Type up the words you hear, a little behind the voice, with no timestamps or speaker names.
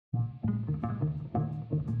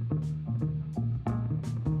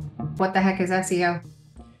What the heck is SEO?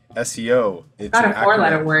 SEO, it's Not an a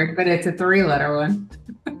four-letter acronym. word, but it's a three-letter one.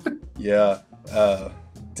 Yeah,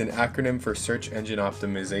 it's an acronym for search engine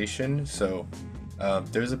optimization. So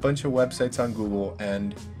there's a bunch of websites on Google,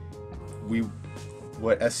 and we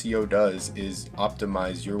what SEO does is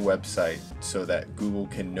optimize your website so that Google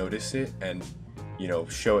can notice it and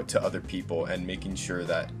show it to other people, and making sure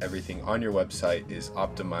that everything on your website is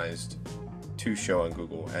optimized to show on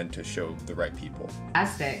Google and to show the right people.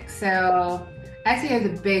 Fantastic. So SEO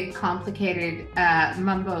is a big, complicated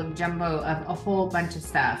mumbo jumbo of a whole bunch of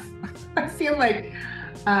stuff. I feel like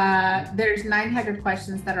there's 900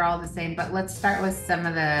 questions that are all the same, but let's start with some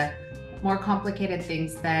of the more complicated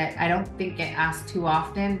things that I don't think get asked too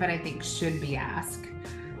often, but I think should be asked.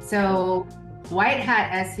 So white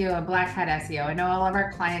hat SEO and black hat SEO. I know all of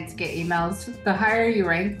our clients get emails. The higher you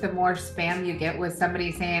rank, the more spam you get with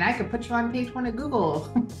somebody saying, I could put you on page one of Google.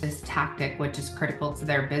 This tactic, which is critical to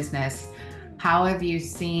their business. How have you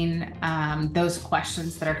seen those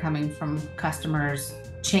questions that are coming from customers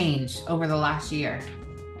change over the last year?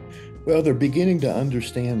 Well, they're beginning to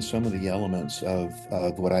understand some of the elements of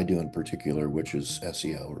what I do in particular, which is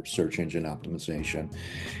SEO or search engine optimization.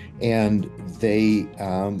 And they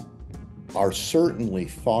are certainly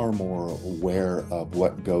far more aware of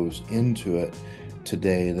what goes into it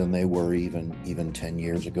today than they were even 10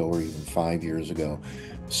 years ago or even 5 years ago.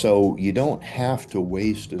 So you don't have to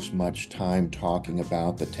waste as much time talking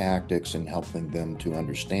about the tactics and helping them to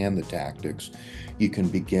understand the tactics. You can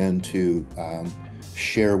begin to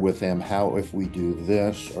share with them how, if we do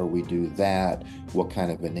this or we do that, what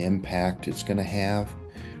kind of an impact it's going to have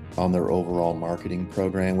on their overall marketing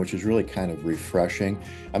program, which is really kind of refreshing.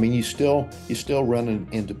 I mean, you still run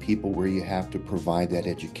into people where you have to provide that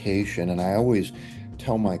education. And I always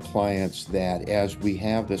tell my clients that as we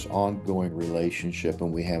have this ongoing relationship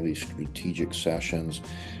and we have these strategic sessions,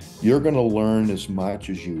 you're going to learn as much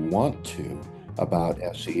as you want to about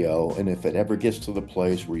SEO. And if it ever gets to the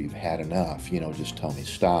place where you've had enough, just tell me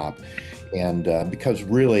stop. And because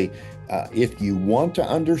really, if you want to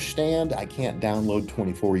understand, I can't download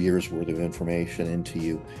 24 years worth of information into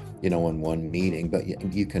you, in one meeting, but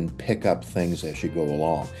you can pick up things as you go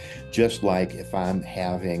along. Just like if I'm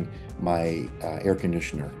having my air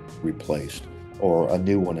conditioner replaced or a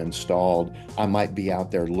new one installed, I might be out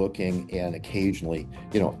there looking and occasionally,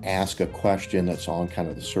 ask a question that's on kind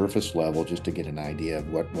of the surface level just to get an idea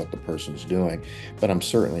of what the person's doing. But I'm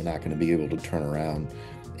certainly not going to be able to turn around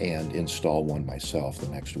and install one myself the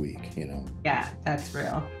next week. Yeah, that's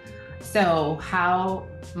real. So how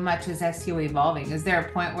much is SEO evolving? Is there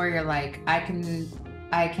a point where you're like, I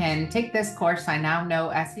can take this course, I now know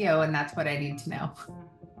SEO, and that's what I need to know?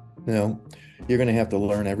 No, you're going to have to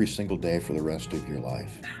learn every single day for the rest of your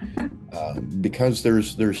life, because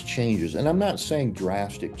there's changes, and I'm not saying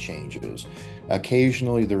drastic changes.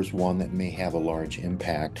 Occasionally, there's one that may have a large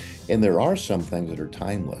impact, and there are some things that are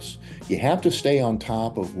timeless. You have to stay on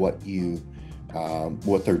top of what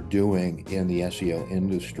they're doing in the SEO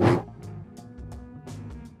industry,